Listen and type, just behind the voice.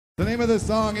The name of this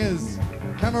song is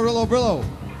Camarillo Brillo.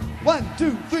 1,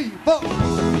 2, 3, 4.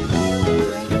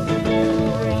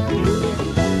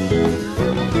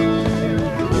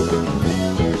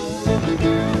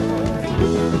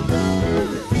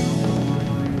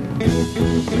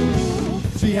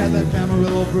 She had that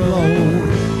Camarillo Brillo,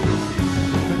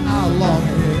 an outlaw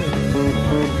head.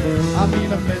 I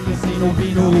mean a Mendocino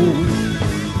Vino,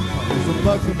 some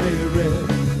bucks that made it red.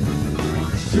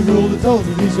 She ruled the toes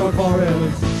of these short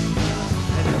forests,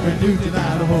 and every Newt in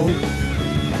Idaho,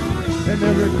 and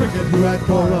every cricket who had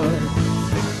chorus,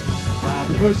 by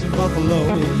the bush in Buffalo.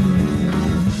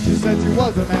 She said she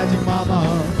was a magic mama,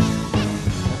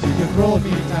 she could throw a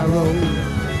mean arrow,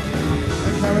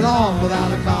 and carried on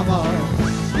without a comma.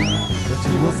 That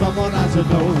she was someone I should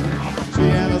know. She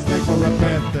had a snake for a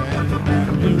pet,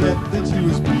 and you let that she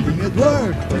was breeding at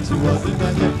work. But she wasn't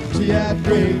that. She had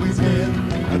gray skin,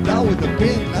 and down with the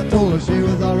pin. I told her she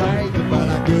was alright, but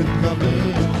I couldn't come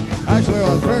in. Actually, I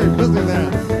was very busy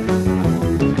then,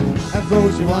 and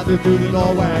so she wandered through the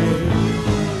doorway,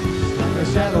 like a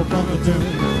shadow from the tomb.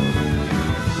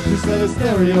 She said the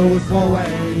stereo was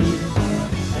four-way,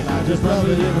 and I just loved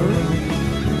it in her room.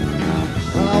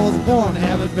 Well, I was born to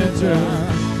have adventure,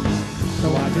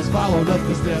 so I just followed up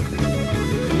the steps.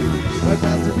 I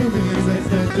passed her moving in St.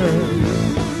 Center,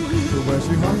 to where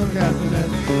she hung her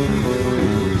castanets.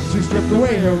 She stripped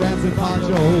away her rancid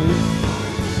poncho,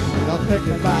 got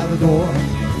picked by the door.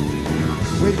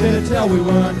 We didn't tell we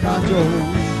were unconjo,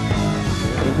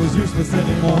 it was useless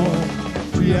anymore.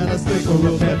 She had a stick or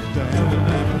a pet,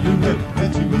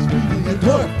 and she was reading at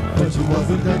work, but she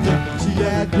wasn't that. She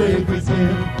had gray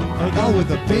skin, and all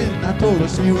with a pin. I told her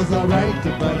she was alright,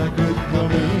 but I couldn't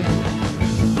come in.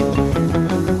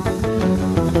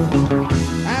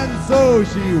 And so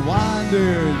she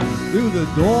wandered through the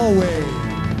doorway,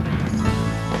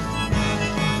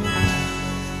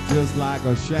 just like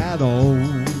a shadow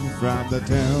from the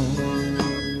town.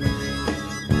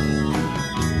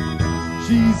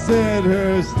 She said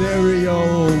her stereo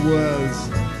was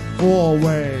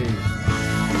four-way.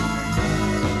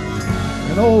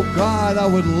 And oh God, I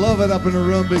would love it up in her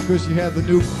room because she had the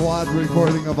new quad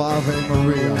recording of Ave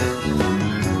Maria.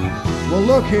 Well,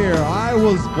 look here, I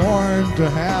was born to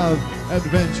have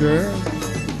adventure,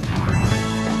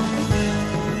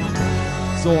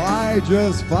 so I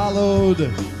just followed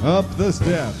up the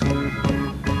steps,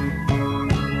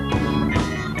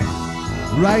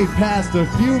 right past a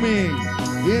fuming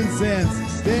incense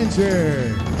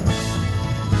stencher,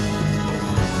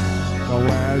 to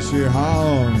where she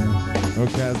hung her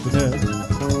castanet.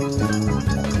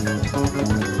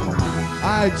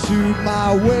 I chewed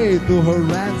my way through her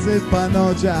rancid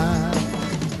panocha,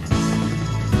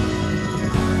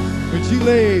 when she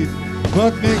laid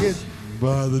buck naked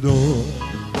by the door.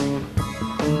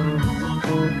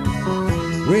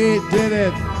 We did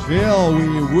it till we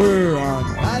were on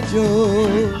macho.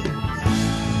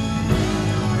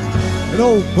 And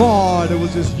oh God, it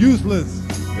was just useless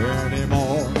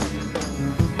anymore.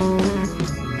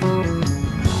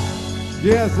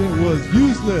 Yes, it was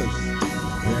useless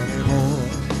anymore.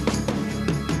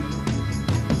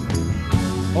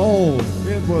 Oh,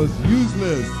 it was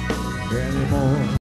useless anymore.